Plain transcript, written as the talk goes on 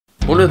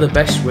One of the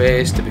best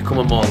ways to become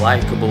a more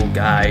likable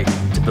guy,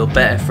 to build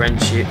better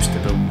friendships, to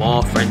build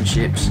more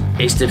friendships,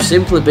 is to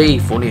simply be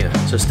funnier.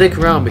 So stick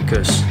around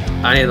because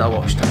I need that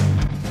watch time.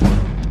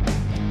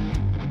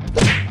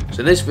 So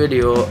in this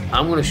video,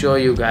 I'm going to show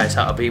you guys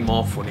how to be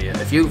more funnier.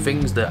 A few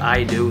things that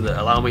I do that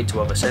allow me to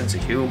have a sense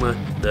of humour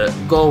that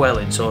go well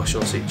in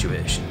social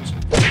situations.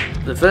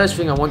 The first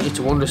thing I want you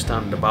to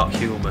understand about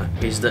humour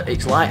is that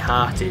it's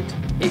light-hearted.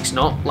 It's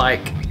not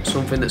like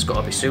something that's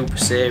got to be super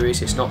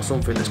serious, it's not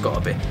something that's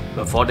got to be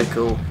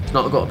methodical, it's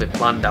not got to be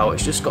planned out,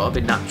 it's just got to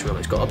be natural,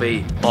 it's got to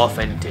be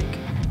authentic.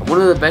 And one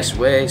of the best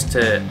ways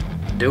to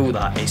do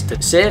that is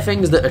to say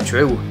things that are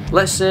true.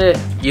 Let's say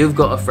you've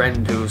got a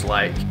friend who's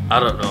like, I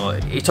don't know,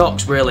 he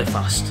talks really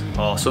fast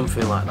or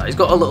something like that. He's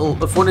got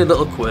a funny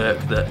little quirk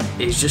that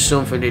is just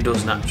something he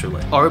does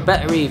naturally. Or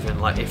better even,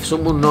 like if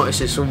someone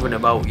notices something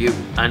about you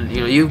and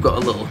you've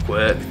got a little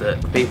quirk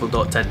that people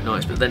don't tend to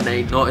notice, but then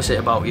they notice it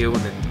about you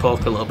and then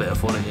poke a little bit of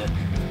fun at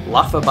you.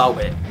 Laugh about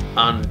it,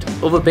 and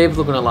other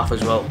people are going to laugh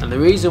as well. And the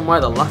reason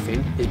why they're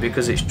laughing is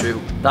because it's true.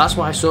 That's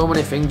why so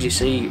many things you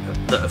see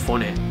that are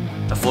funny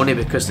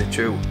because they're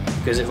true,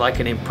 because it's like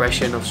an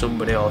impression of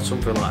somebody or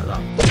something like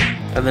that.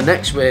 And the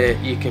next way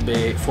you can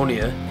be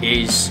funnier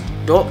is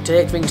don't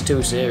take things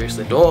too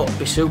seriously. Don't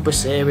be super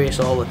serious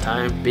all the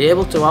time. Be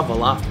able to have a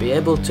laugh, be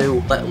able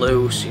to let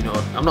loose.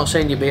 I'm not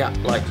saying you be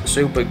like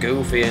super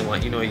goofy and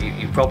like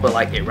you probably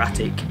like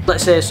erratic.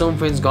 Let's say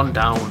something's gone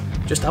down,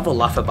 just have a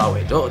laugh about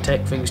it. Don't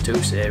take things too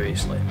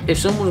seriously. If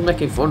someone's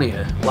making fun of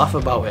you, laugh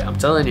about it. I'm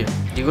telling you,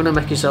 you're going to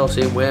make yourself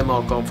seem way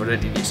more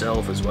confident in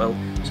yourself as well.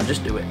 So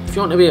just do it. If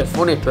you want to be a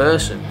funny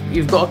person,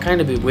 you've got to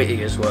kind of be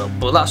witty as well.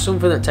 But that's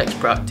something that takes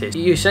practice.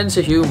 Your sense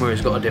of humour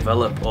has got to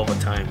develop over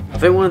time. I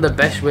think one of the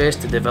best ways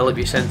to develop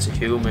your sense of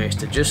humour is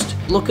to just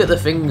look at the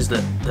things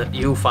that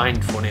you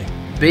find funny.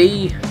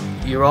 Be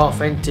your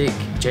authentic,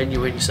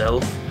 genuine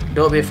self.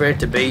 Don't be afraid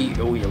to be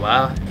who you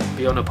are.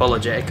 Be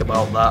unapologetic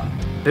about that.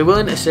 Be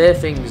willing to say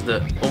things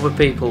that other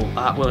people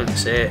aren't willing to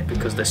say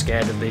because they're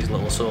scared of these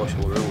little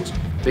social rules.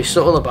 Be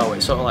subtle about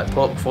it, sort of like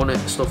poke fun at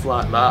stuff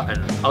like that.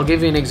 And I'll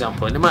give you an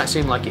example, and it might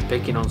seem like you're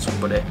picking on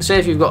somebody. Say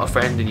if you've got a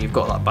friend and you've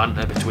got that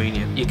banter between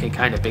you, you can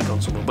kind of pick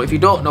on someone. But if you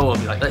don't know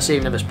them, like let's say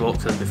you've never spoke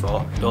to them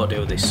before, don't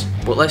do this.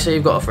 But let's say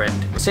you've got a friend,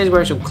 let's say he's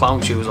wearing some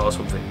clown shoes or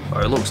something,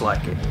 or it looks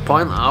like it.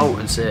 Point that out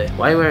and say,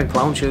 why are you wearing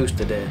clown shoes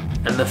today?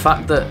 And the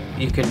fact that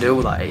you can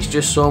do that, it's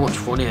just so much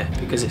funnier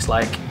because it's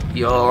like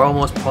you're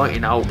almost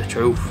pointing out the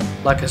truth.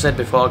 Like I said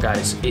before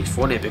guys, it's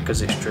funny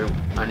because it's true.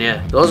 And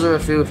yeah, those are a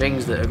few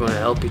things that are going to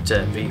help you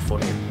to be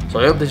funny. So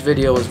I hope this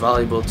video was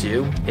valuable to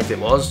you. If it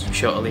was, be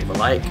sure to leave a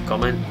like,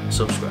 comment,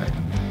 subscribe.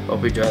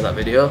 Hope you enjoyed that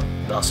video.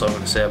 That's all I'm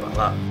going to say about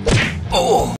that. Oh!